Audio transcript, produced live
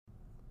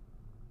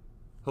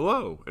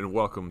Hello, and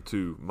welcome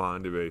to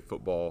Mind of a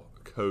Football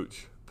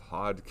Coach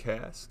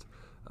podcast.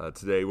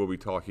 Today we'll be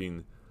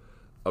talking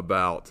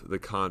about the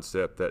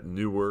concept that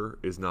newer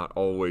is not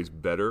always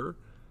better.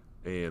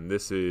 And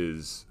this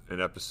is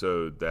an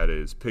episode that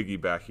is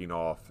piggybacking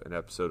off an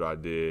episode I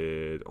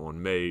did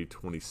on May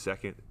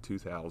 22nd,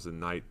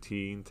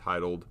 2019,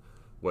 titled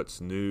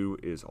What's New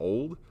is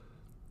Old.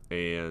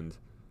 And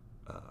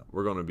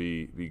we're going to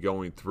be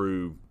going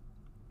through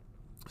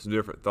some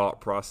different thought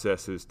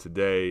processes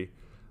today.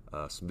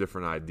 Some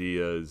different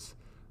ideas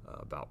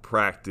about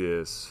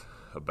practice,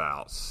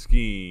 about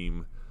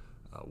scheme,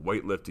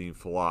 weightlifting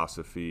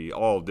philosophy,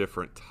 all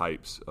different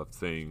types of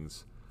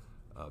things.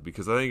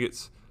 Because I think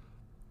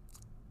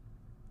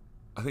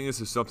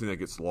this is something that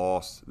gets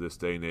lost this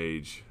day and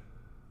age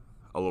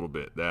a little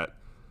bit. That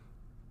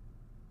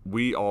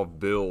we all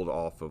build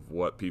off of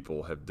what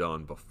people have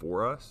done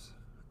before us,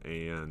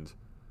 and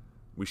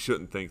we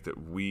shouldn't think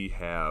that we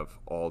have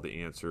all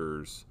the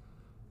answers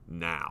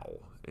now,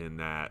 and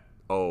that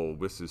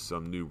this is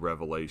some new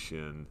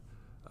revelation.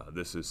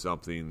 This is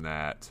something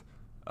that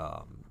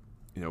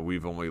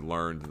we've only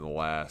learned in the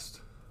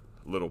last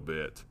little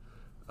bit.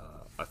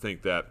 I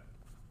think that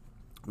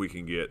we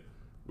can get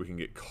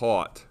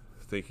caught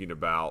thinking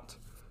about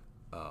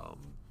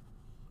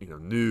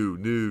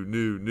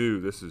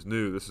new. This is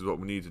new. This is what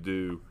we need to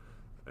do,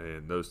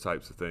 and those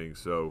types of things.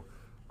 So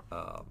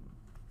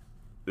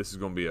this is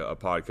going to be a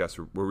podcast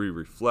where we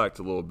reflect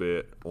a little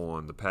bit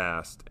on the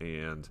past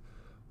and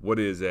what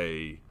is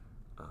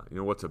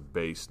what's a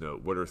base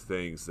note? What are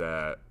things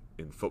that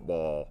in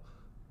football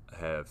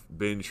have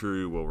been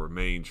true, will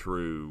remain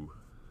true,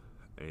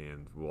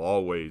 and will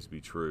always be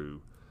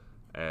true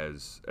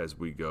as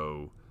we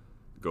go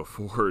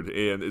forward?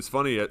 And it's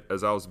funny,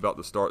 as I was about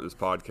to start this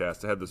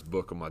podcast, I had this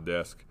book on my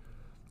desk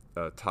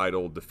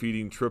titled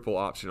Defeating Triple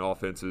Option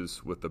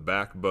Offenses with the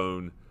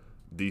Backbone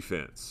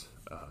Defense.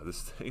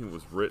 This thing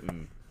was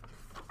written,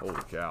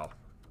 holy cow.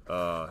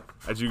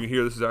 As you can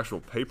hear, this is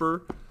actual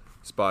paper.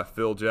 It's by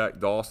Phil Jack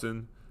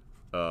Dawson.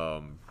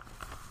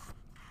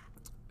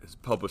 It's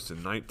published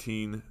in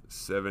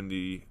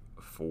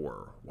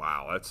 1974.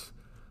 Wow,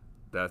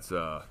 that's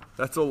a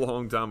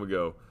long time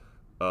ago.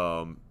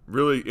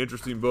 Really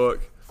interesting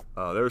book.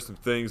 There are some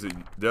things that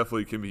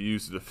definitely can be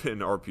used to defend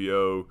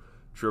RPO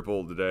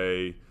triple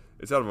today.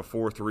 It's out of a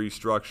 4-3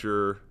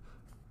 structure.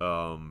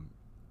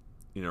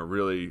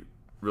 Really,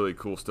 really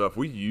cool stuff.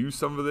 We used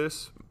some of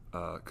this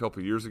a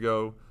couple years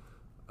ago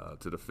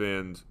to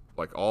defend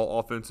like all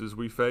offenses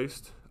we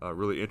faced. A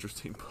really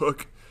interesting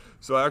book.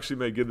 So I actually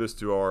may give this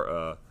to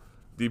our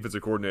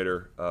defensive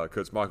coordinator,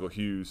 Coach Michael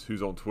Hughes,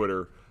 who's on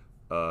Twitter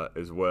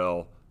as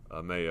well.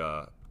 May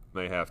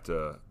have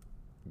to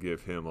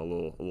give him a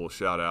little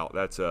shout out.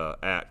 That's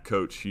at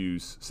Coach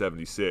Hughes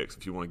 76.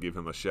 If you want to give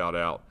him a shout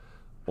out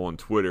on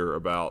Twitter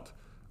about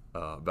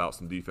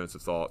some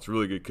defensive thoughts.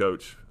 Really good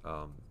coach.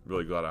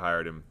 Really glad I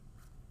hired him.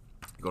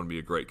 Going to be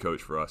a great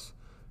coach for us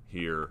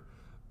here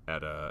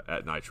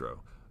at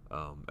Nitro.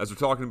 As we're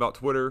talking about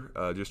Twitter,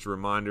 just a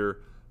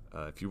reminder,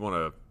 if you want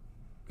to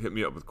hit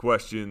me up with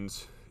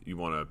questions, you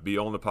want to be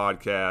on the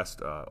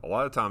podcast, a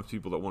lot of times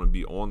people that want to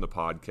be on the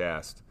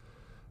podcast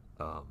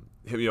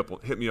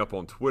hit me up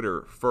on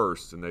Twitter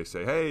first, and they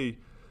say, hey,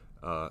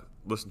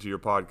 listen to your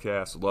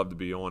podcast, I'd love to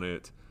be on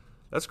it.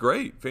 That's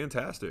great,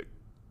 fantastic.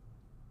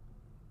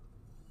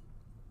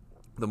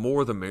 The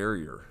more the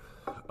merrier.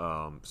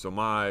 So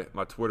my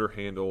Twitter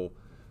handle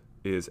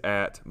is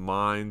at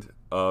Mind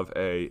of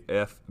a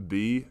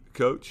FB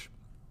Coach.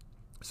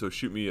 So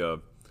shoot me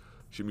a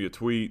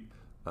tweet,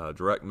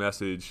 direct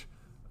message.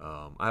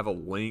 I have a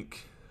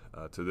link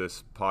to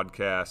this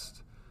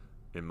podcast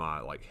in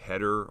my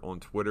header on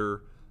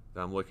Twitter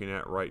that I'm looking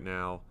at right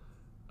now.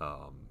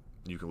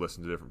 You can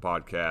listen to different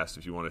podcasts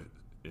if you want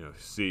to,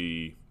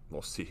 see.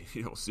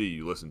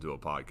 You listen to a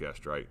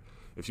podcast, right?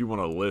 If you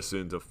want to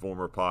listen to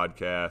former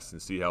podcasts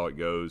and see how it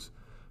goes,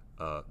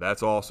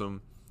 that's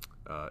awesome.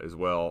 As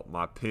well,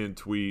 my pinned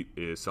tweet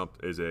is a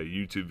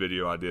YouTube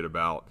video I did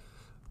about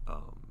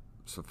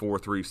some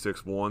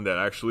 4-3-6-1 that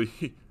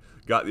actually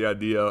got the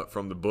idea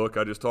from the book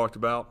I just talked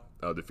about,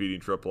 Defeating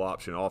Triple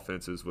Option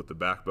Offenses with the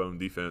Backbone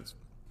Defense.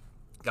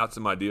 Got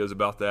some ideas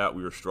about that.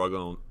 We were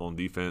struggling on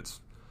defense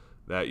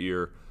that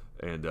year,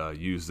 and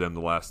used them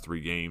the last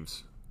 3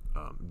 games.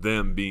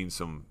 Them being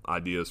some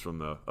ideas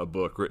from a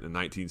book written in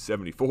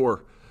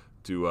 1974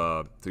 to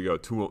go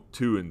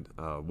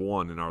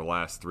 2-1 in our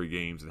last 3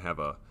 games and have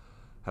a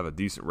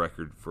decent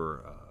record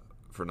for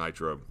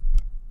Nitro.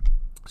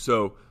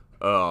 So,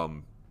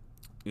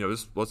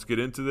 let's get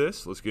into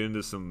this. Let's get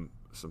into some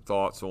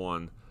thoughts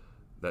on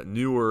that.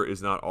 Newer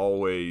is not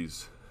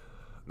always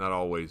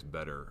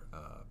better.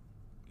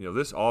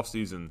 This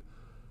offseason,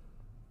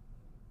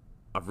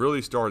 I've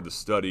really started to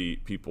study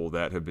people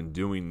that have been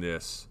doing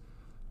this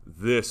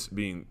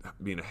being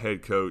a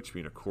head coach,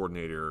 being a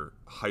coordinator,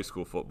 high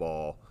school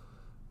football,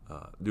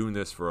 doing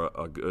this for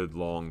a good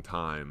long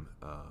time.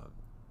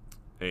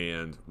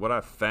 And what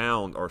I've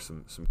found are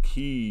some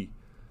key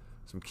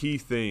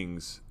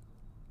things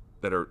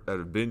that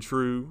have been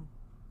true,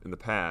 in the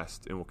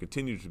past and will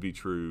continue to be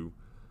true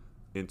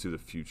into the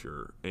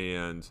future.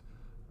 And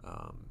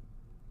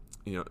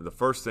the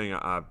first thing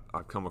I've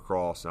come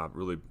across,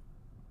 and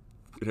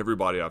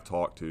everybody I've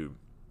talked to,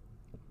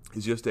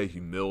 is just a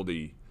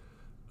humility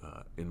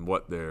in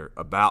what they're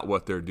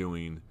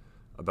doing,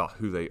 about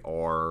who they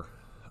are.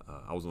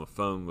 I was on the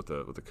phone with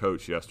a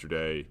coach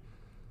yesterday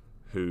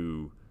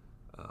who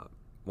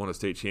won a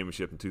state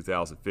championship in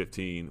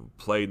 2015,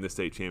 played in the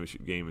state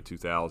championship game in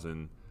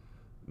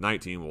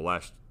 2019,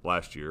 well,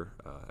 last year.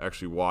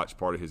 Actually watched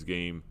part of his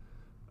game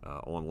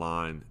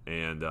online,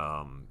 and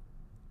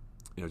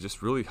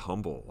just really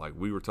humble. Like,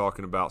 we were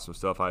talking about some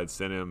stuff I had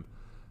sent him,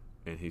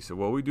 and he said,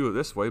 well, we do it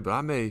this way, but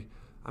I may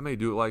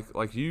do it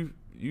like you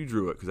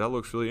drew it, because that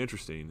looks really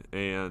interesting.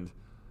 And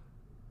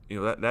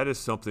that is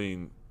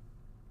something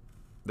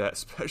that,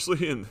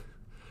 especially in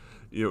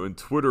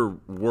Twitter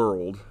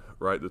world,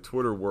 right? The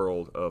Twitter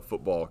world of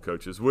football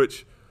coaches,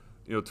 which,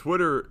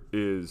 Twitter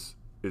is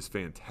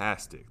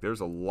fantastic. There's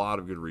a lot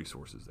of good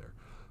resources there.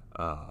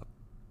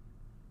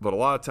 But a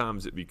lot of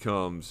times it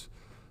becomes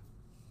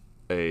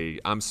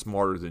I'm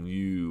smarter than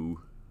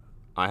you,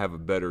 I have a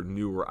better,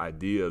 newer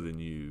idea than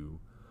you,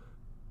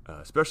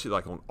 especially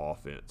like on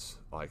offense.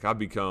 Like, I've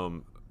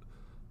become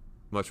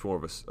much more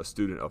of a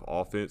student of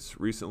offense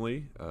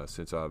recently,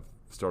 since I've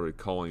started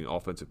calling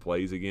offensive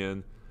plays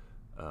again.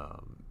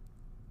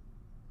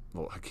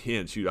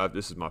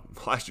 This is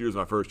last year is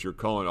my first year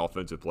calling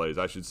offensive plays.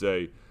 I should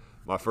say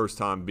my first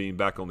time being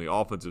back on the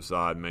offensive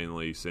side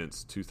mainly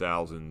since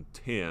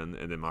 2010,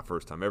 and then my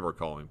first time ever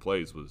calling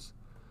plays was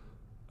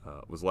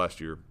last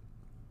year.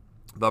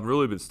 But I've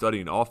really been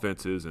studying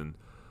offenses and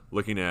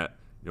looking at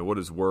what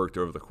has worked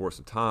over the course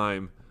of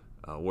time,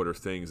 what are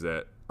things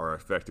that are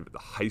effective at the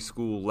high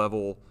school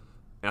level.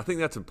 And I think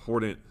that's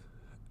important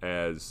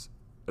as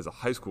a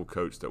high school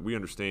coach, that we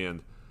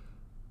understand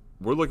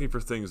we're looking for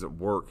things that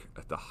work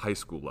at the high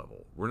school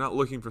level. We're not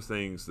looking for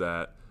things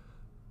that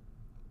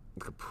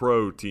a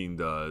pro team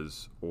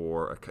does,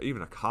 or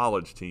even a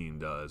college team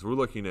does. We're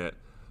looking at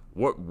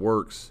what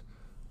works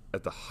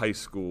at the high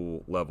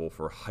school level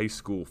for high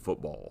school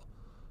football.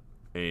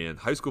 And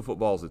high school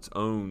football is its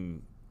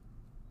own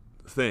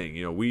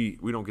thing. We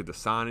don't get to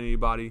sign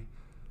anybody.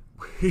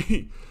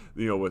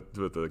 With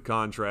the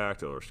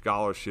contract or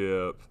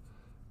scholarship,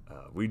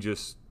 we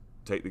just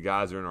take the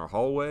guys that are in our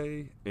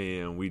hallway,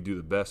 and we do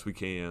the best we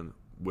can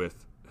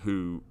with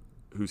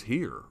who's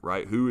here,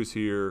 right? Who is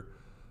here,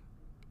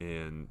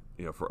 and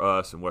for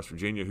us in West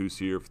Virginia, who's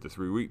here for the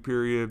 3-week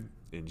period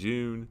in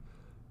June,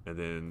 and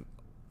then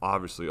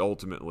obviously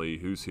ultimately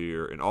who's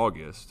here in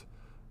August.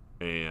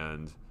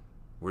 And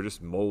we're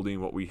just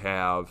molding what we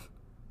have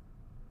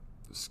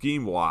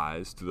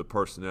scheme-wise to the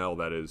personnel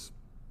that is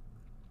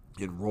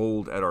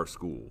enrolled at our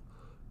school.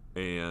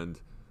 And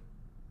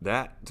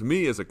that, to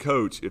me as a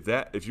coach,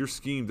 if your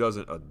scheme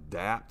doesn't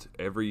adapt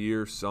every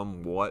year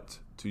somewhat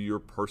to your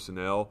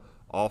personnel,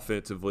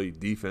 offensively,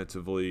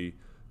 defensively,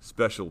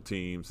 special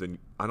teams, then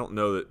I don't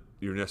know that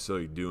you're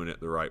necessarily doing it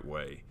the right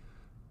way.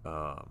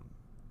 Now,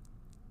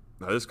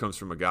 this comes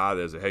from a guy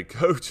that, as a head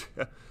coach,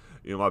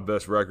 my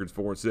best record's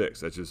 4-6.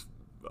 That's just,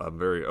 I'm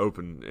very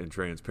open and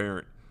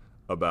transparent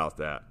about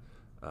that.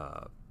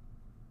 But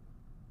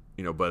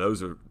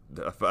those are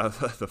the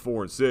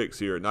 4-6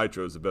 here at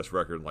Nitro is the best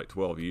record in like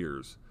 12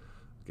 years.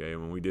 Okay,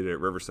 and when we did it at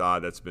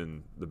Riverside, that's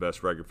been the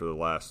best record for the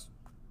last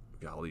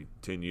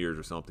 10 years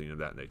or something of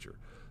that nature.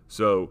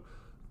 So,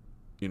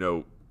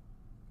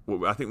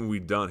 what I think what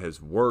we've done has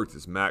worked,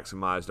 is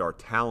maximized our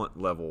talent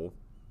level,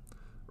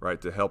 right,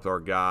 to help our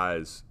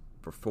guys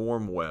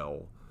perform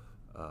well.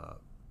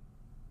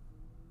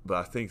 But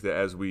I think that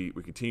as we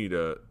continue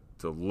to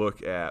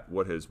look at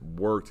what has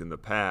worked in the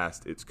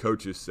past, it's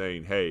coaches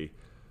saying, hey,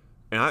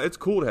 and it's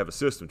cool to have a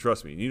system,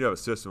 trust me. You need to have a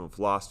system of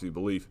philosophy,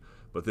 belief,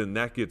 but then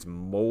that gets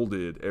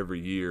molded every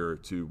year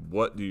to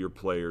what do your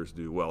players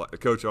do well. A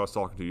coach I was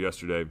talking to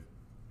yesterday,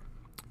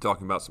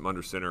 talking about some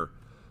under center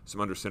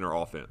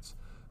offense,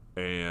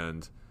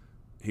 and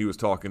he was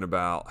talking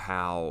about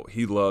how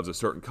he loves a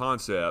certain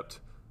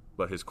concept,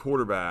 but his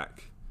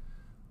quarterback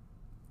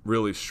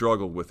really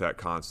struggled with that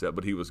concept,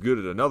 but he was good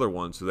at another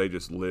one, so they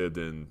just lived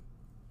in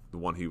the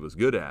one he was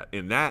good at.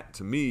 And that,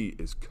 to me,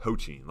 is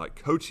coaching. Like,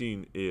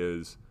 coaching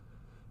is,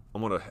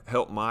 I'm going to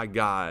help my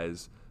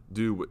guys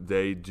do what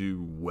they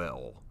do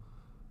well.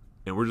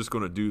 And we're just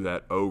going to do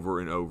that over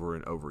and over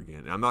and over again.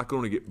 And I'm not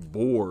going to get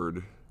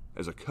bored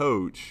as a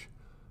coach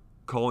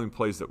calling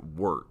plays that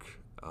work.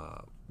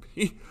 I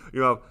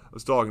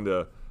was talking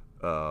to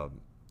I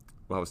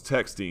was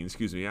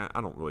texting,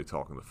 I don't really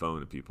talk on the phone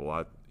to people.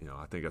 I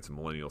think that's a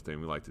millennial thing.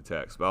 We like to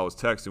text. But I was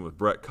texting with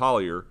Brett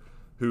Collier,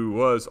 who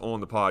was on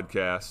the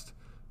podcast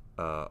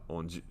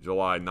on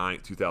July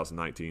 9th,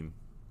 2019.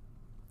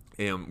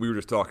 And we were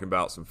just talking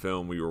about some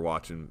film we were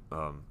watching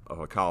of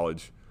a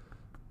college.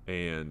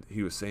 And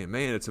he was saying,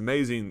 man, it's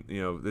amazing,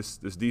 this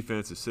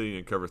defense is sitting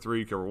in cover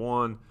 3, cover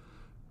 1,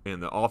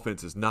 and the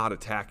offense is not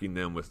attacking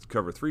them with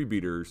cover 3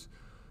 beaters.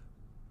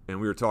 And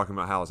we were talking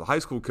about how, as a high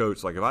school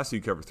coach, like, if I see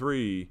cover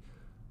 3,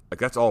 like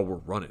that's all we're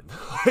running.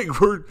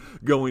 Like we're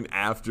going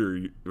after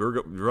you.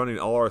 We're running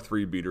all our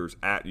 3 beaters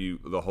at you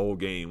the whole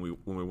game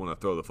when we want to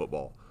throw the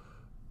football.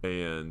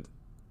 And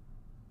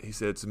he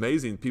said it's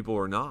amazing people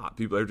are not.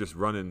 People are just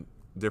running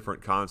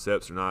different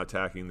concepts. They're not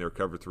attacking their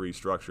cover 3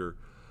 structure.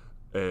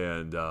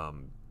 And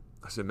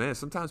I said, man,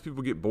 sometimes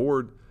people get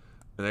bored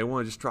and they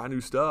want to just try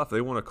new stuff.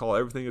 They want to call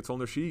everything that's on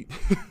their sheet,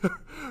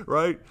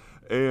 right?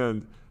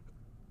 And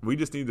we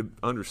just need to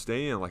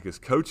understand, like as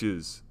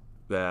coaches,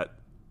 that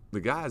the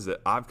guys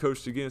that I've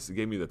coached against that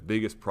gave me the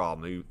biggest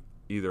problem,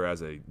 either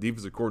as a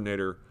defensive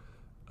coordinator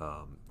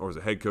or as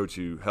a head coach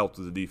who helped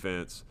with the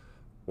defense,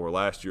 or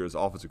last year as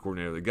offensive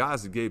coordinator, the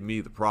guys that gave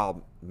me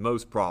the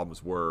most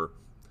problems were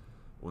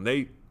when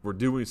they were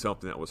doing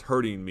something that was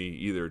hurting me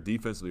either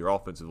defensively or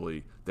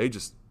offensively, they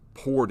just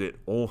poured it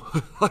on.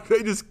 Like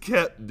they just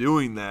kept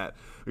doing that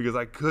because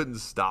I couldn't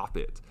stop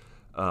it.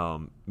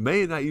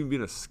 May not even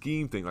been a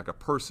scheme thing, like a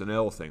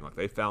personnel thing, like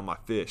they found my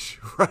fish,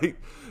 right?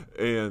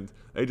 And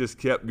they just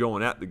kept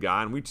going at the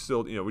guy, and we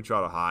still, we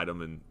try to hide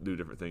them and do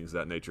different things of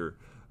that nature.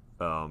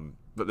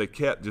 But they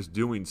kept just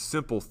doing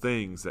simple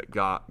things that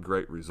got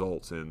great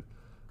results. And,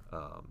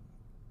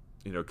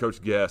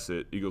 Coach Guess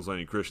at Eagles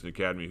Landing Christian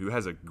Academy, who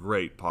has a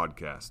great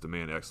podcast, the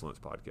Man Excellence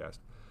podcast,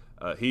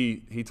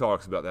 he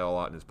talks about that a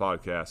lot in his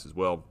podcast as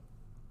well.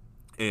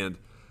 And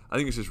I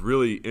think it's just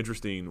really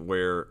interesting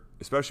where,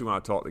 especially when I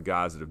talk to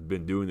guys that have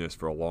been doing this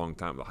for a long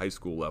time at the high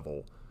school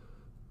level,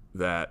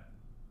 that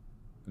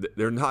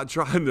they're not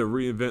trying to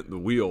reinvent the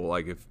wheel.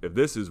 Like if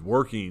this is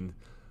working,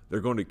 they're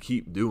going to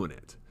keep doing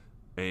it.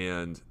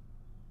 And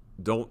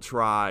don't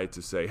try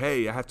to say,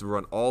 hey, I have to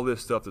run all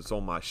this stuff that's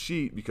on my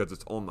sheet because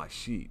it's on my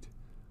sheet.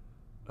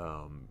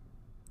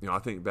 I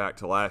think back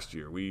to last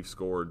year, we've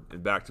scored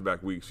in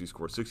back-to-back weeks, we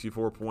scored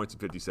 64 points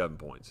and 57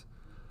 points.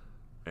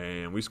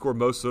 And we scored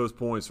most of those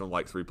points from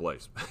like 3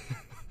 plays.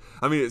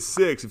 I mean, it's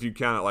 6 if you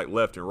count it like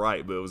left and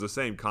right, but it was the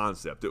same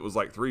concept. It was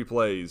like 3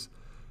 plays,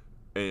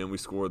 and we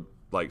scored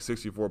like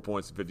 64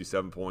 points and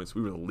 57 points.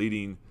 We were the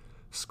leading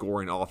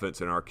scoring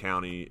offense in our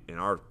county, and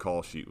our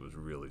call sheet was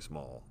really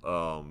small.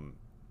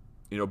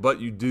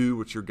 But you do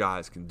what your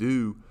guys can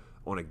do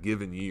on a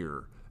given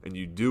year, and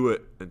you do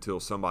it until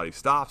somebody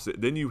stops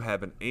it. Then you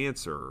have an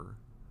answer,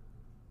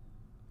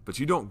 but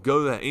you don't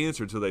go to that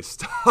answer until they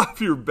stop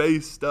your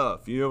base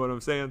stuff. You know what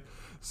I'm saying?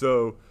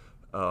 So,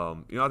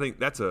 I think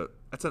that's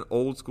an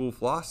old school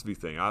philosophy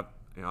thing. I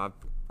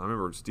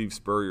remember Steve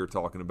Spurrier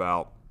talking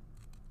about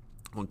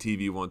on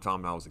TV one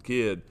time when I was a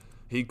kid.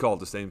 He called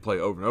the same play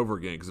over and over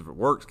again because if it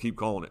works, keep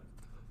calling it.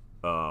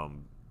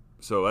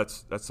 So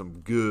that's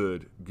some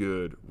good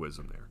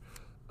wisdom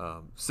there.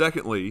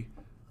 Secondly,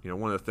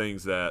 one of the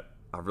things that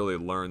I've really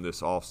learned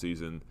this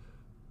offseason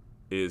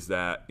is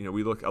that I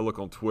look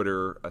on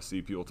Twitter, I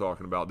see people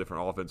talking about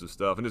different offensive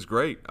stuff, and it's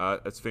great.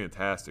 It's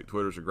fantastic.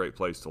 Twitter's a great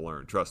place to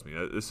learn. Trust me,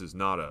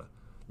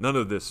 none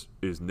of this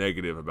is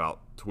negative about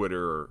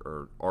Twitter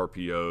or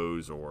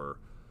RPOs or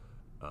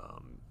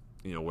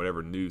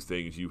whatever new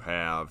things you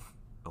have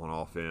on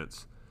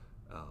offense.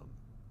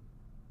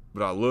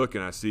 But I look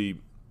and I see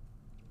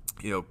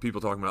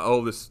people talking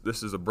about,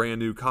 this is a brand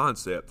new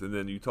concept, and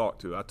then I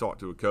talked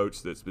to a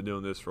coach that's been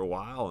doing this for a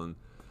while, and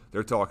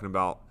they're talking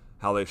about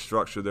how they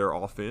structure their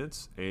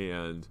offense,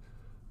 and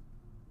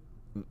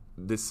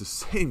it's the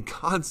same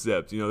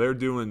concept. They're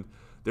getting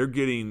the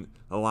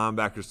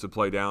linebackers to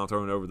play down,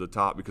 throwing over the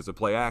top because of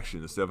play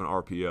action instead of an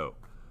RPO.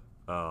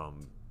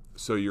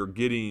 So you're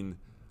getting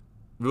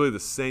really the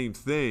same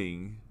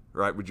thing,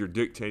 right? But you're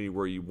dictating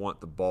where you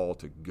want the ball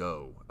to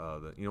go.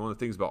 One of the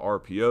things about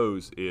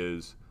RPOs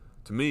is,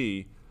 to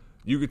me,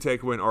 you could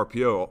take away an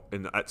RPO,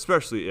 and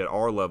especially at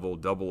our level,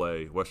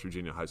 AA, West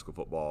Virginia high school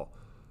football,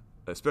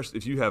 especially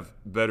if you have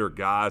better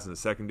guys in the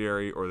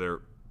secondary or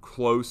they're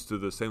close to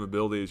the same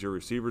ability as your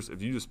receivers,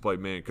 if you just play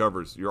man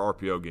covers, your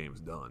RPO game is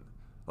done.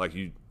 Like,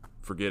 you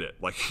forget it.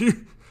 Like, you're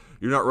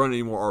not running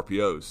any more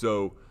RPOs.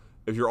 So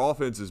if your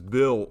offense is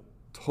built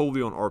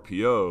totally on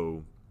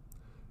RPO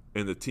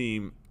and the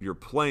team you're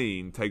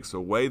playing takes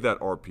away that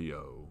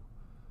RPO,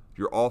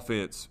 your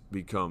offense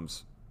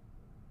becomes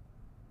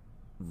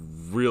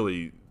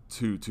really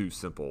too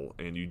simple,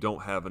 and you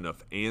don't have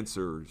enough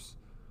answers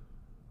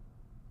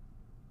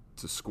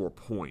to score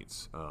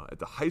points. At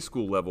the high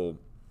school level,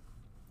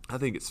 I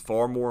think it's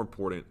far more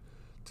important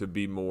to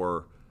be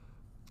more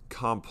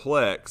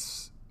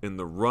complex in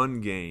the run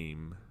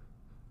game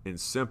and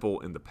simple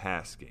in the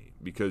pass game,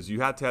 because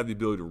you have to have the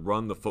ability to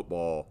run the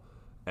football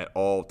at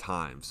all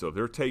times. So if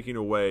they're taking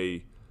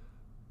away,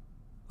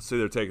 say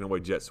they're taking away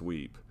jet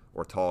sweep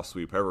or toss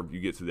sweep, however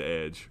you get to the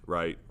edge,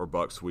 right, or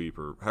buck sweep,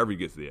 or however you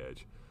get to the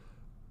edge,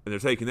 and they're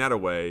taking that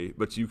away,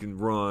 but you can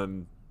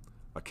run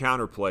a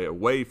counter play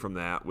away from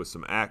that with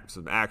some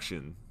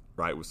action,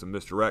 right, with some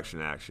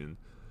misdirection action,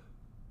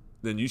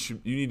 then you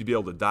need to be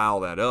able to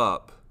dial that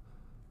up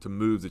to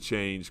move the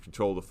change,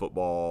 control the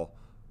football,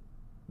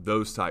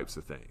 those types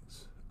of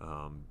things.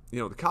 At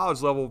the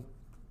college level,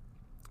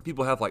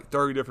 people have like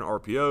 30 different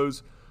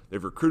RPOs.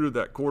 They've recruited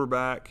that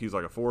quarterback. He's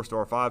like a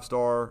 4-star,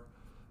 5-star.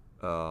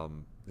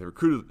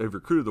 They've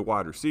recruited the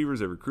wide receivers.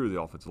 They've recruited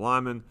the offensive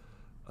linemen.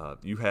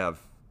 You have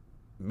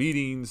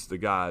meetings. The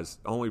guys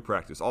only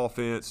practice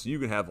offense. You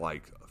can have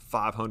like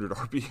 500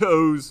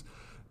 RPOs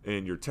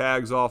and your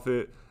tags off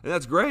it, and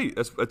that's great.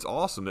 That's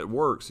awesome. It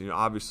works.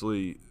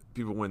 Obviously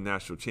people win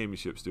national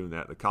championships doing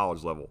that at the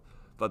college level,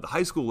 but at the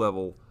high school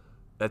level,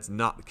 that's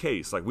not the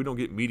case. Like, we don't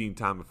get meeting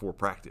time before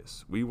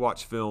practice. We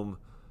watch film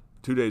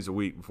 2 days a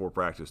week before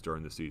practice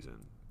during the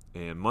season,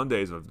 and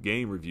Monday's a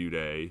game review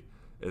day,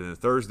 and then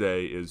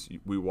Thursday is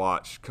we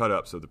watch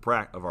cut-ups of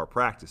our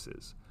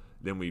practices.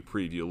 Then we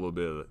preview a little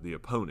bit of the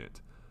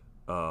opponent.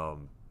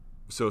 So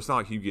it's not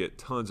like you get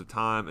tons of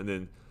time. And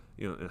then,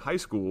 in high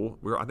school,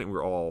 I think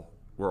we're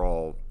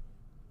all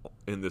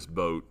in this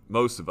boat.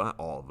 Most of us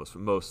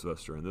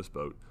are in this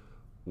boat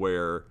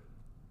where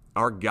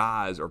our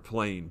guys are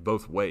playing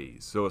both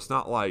ways. So it's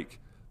not like,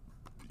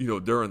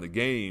 during the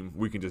game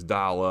we can just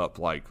dial up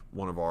like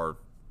one of our,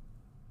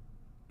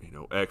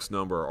 X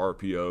number of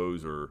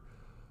RPOs or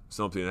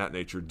something of that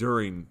nature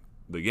during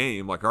the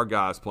game. Like, our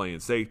guy's playing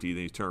safety,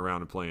 then he's turning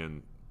around and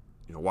playing,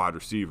 wide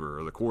receiver,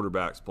 or the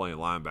quarterback's playing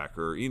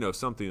linebacker,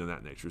 something of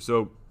that nature.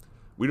 So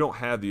we don't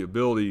have the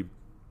ability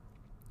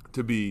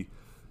to be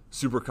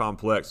super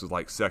complex with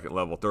like second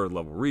level, third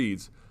level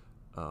reads.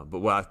 But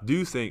what I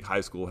do think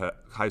high schools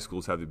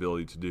have the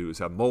ability to do is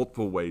have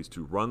multiple ways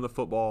to run the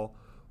football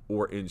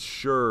or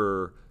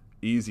ensure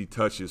easy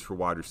touches for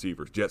wide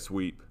receivers. Jet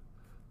sweep,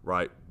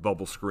 right?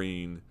 Bubble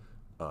screen,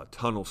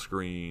 tunnel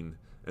screen.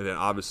 And then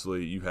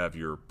obviously you have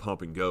your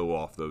pump and go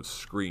off those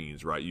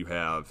screens, right? You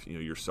have,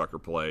 your sucker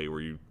play where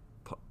you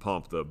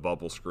pump the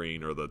bubble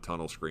screen or the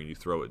tunnel screen, you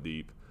throw it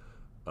deep.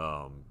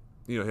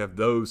 You have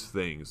those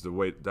things.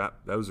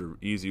 Those are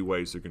easy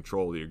ways to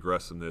control the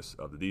aggressiveness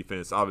of the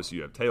defense. Obviously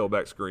you have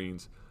tailback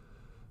screens,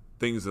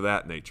 things of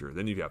that nature.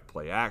 Then you have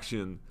play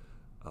action.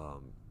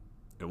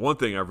 And one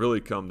thing I've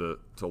really come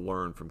to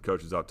learn from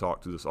coaches I've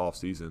talked to this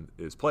offseason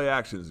is play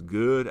action is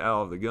good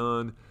out of the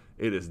gun.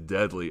 It is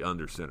deadly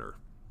under center.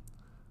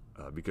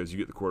 Because you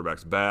get the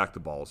quarterback's back,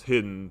 the ball's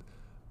hidden.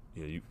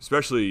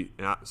 Especially,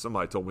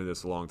 somebody told me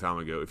this a long time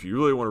ago, if you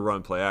really want to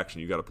run play action,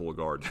 you got to pull a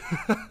guard.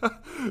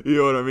 You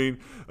know what I mean?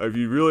 If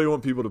you really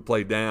want people to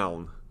play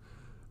down,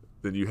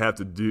 then you have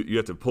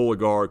to pull a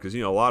guard, because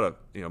a lot of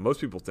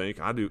most people think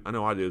I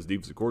know I did as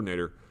defensive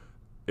coordinator.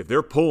 If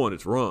they're pulling,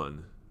 it's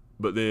run.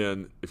 But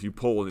then if you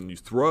pull and you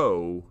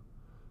throw,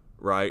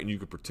 right, and you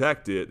can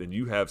protect it, then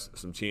you have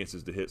some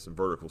chances to hit some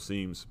vertical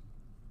seams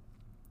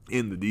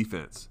in the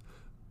defense.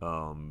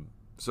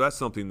 So that's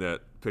something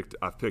that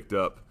I've picked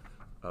up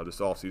this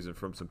offseason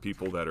from some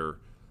people that are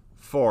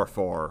far,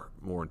 far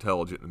more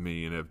intelligent than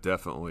me and have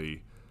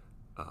definitely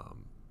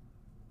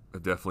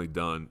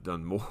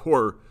done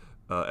more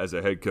as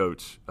a head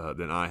coach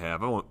than I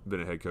have. I've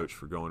been a head coach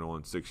for going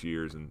on 6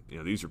 years, and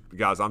these are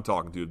guys I'm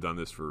talking to have done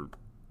this for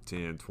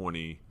 10,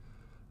 20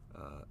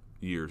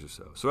 years or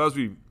so. So as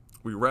we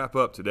wrap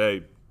up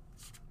today,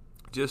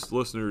 just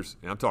listeners,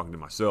 and I'm talking to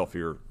myself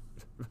here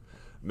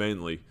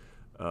mainly.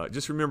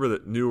 Just remember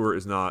that newer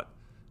is not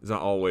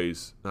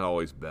always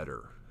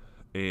better.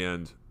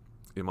 And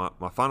my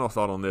final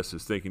thought on this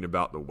is thinking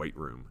about the weight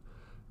room.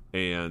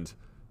 And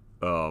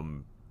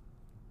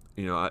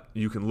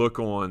you can look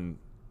on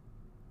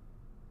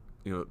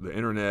the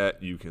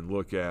internet, you can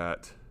look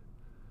at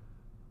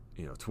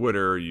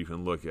Twitter, you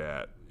can look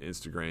at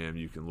Instagram,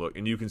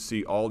 you can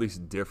see all these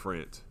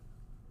different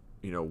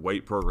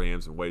weight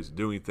programs and ways of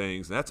doing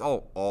things, and that's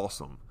all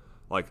awesome.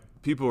 Like,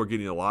 people are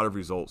getting a lot of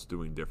results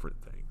doing different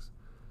things.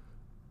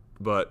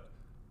 But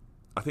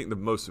I think the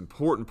most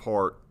important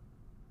part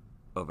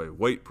of a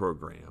weight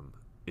program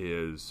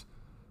is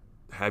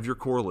have your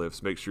core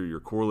lifts. Make sure your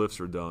core lifts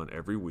are done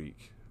every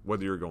week,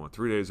 whether you're going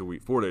 3 days a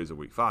week, 4 days a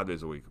week, 5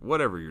 days a week,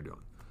 whatever you're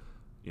doing.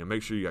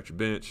 Make sure you got your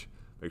bench,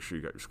 make sure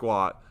you got your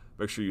squat,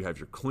 make sure you have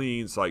your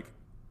cleans. Like,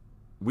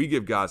 we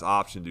give guys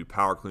option to do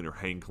power clean or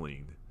hang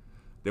clean.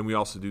 Then we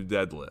also do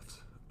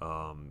deadlift.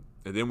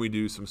 And then we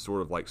do some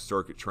sort of like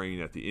circuit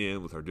training at the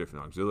end with our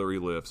different auxiliary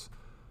lifts.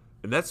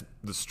 And that's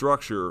the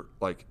structure,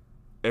 like,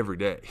 every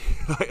day.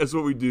 That's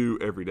what we do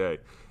every day.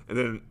 And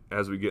then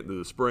as we get into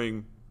the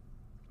spring,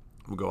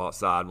 we'll go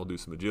outside and we'll do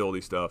some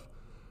agility stuff.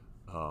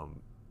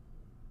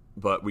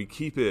 But we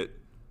keep it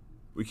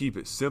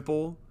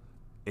simple,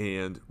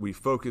 and we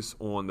focus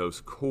on those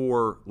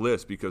core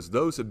lifts, because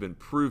those have been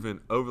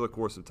proven over the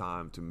course of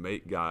time to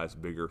make guys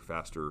bigger,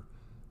 faster,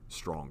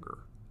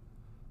 stronger.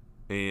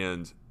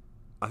 And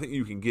I think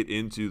you can get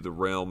into the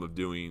realm of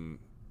doing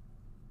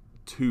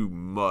too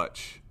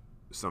much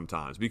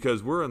sometimes,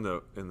 because we're in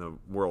the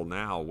world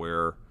now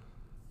where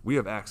we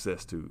have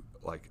access to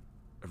like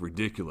a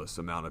ridiculous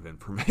amount of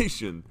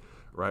information,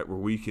 right? Where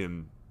we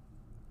can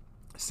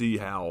see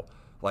how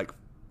like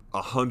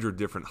 100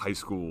 different high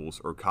schools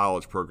or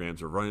college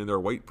programs are running their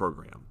weight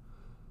program.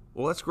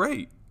 Well, that's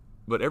great,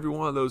 but every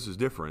one of those is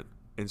different,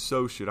 and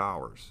so should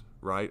ours,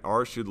 right?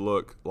 Ours should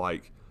look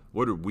like,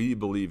 what do we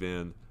believe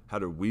in? How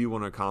do we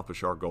want to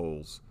accomplish our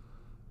goals?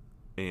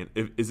 And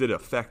is it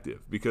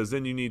effective? Because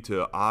then you need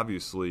to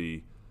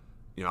obviously,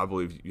 I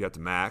believe you have to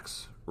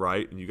max,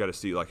 right? And you got to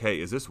see, like,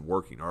 hey, is this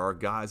working? Are our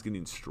guys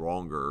getting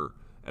stronger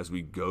as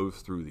we go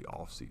through the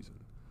offseason?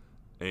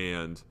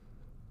 And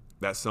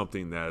that's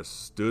something that has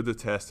stood the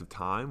test of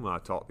time. When I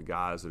talk to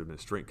guys that have been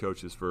strength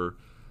coaches for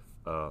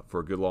a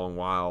good long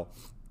while,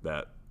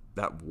 that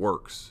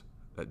works,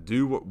 that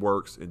do what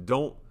works, and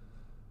don't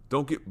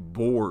get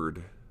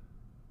bored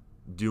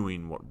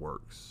doing what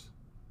works.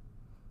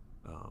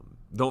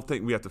 Don't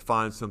think we have to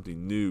find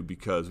something new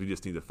because we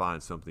just need to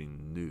find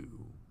something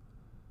new.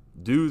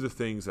 Do the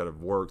things that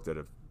have worked, that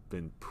have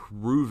been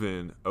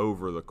proven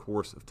over the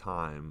course of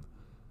time,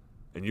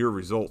 and your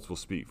results will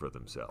speak for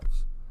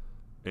themselves.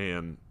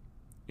 And,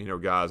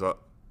 guys, I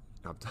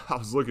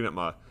was looking at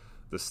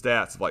the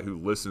stats of, like, who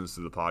listens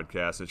to the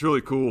podcast. And it's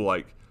really cool,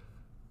 like,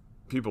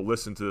 people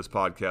listen to this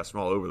podcast from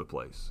all over the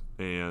place.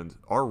 And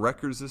our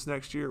records this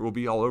next year will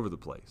be all over the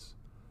place.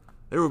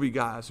 There will be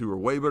guys who are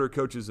way better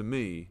coaches than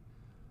me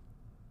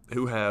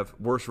who have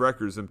worse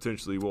records than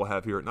potentially we'll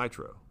have here at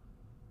Nitro,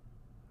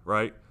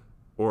 right?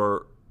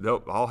 Or there'll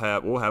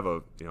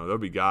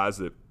be guys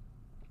that,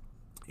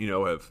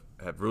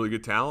 have really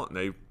good talent, and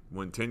they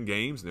win 10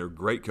 games, and they're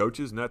great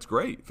coaches, and that's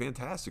great,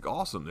 fantastic,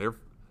 awesome. They're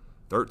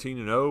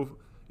 13-0.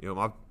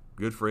 My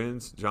good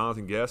friends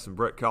Jonathan Guest and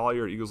Brett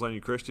Collier at Eagles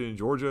Landing Christian in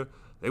Georgia,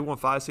 they won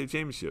 5 state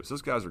championships.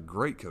 Those guys are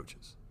great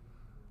coaches.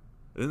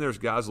 And then there's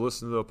guys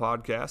listening to the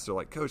podcast. They're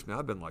like, Coach, man,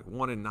 I've been like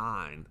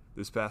 1-9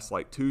 this past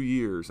 2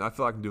 years, and I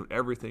feel like I'm doing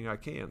everything I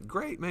can.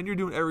 Great, man, you're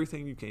doing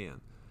everything you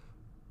can.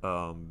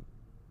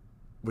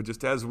 But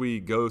just as we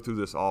go through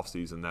this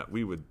offseason, that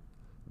we would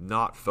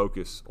not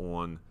focus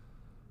on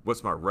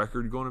what's my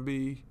record going to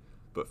be,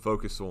 but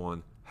focus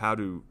on how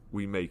do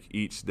we make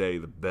each day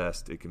the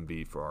best it can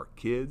be for our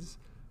kids,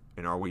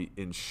 and are we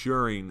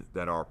ensuring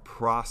that our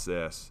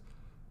process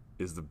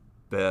is the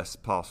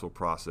best possible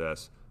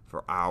process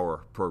for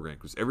our program,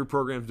 because every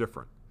program is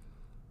different,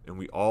 and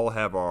we all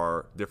have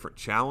our different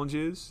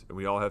challenges, and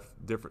we all have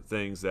different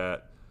things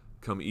that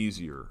come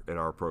easier at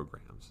our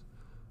programs.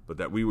 But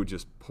that we would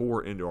just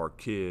pour into our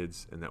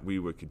kids, and that we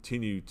would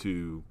continue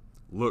to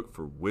look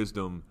for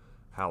wisdom,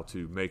 how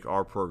to make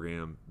our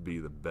program be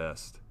the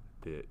best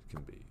it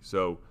can be.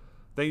 So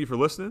thank you for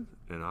listening,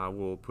 and I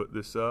will put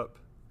this up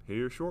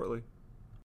here shortly.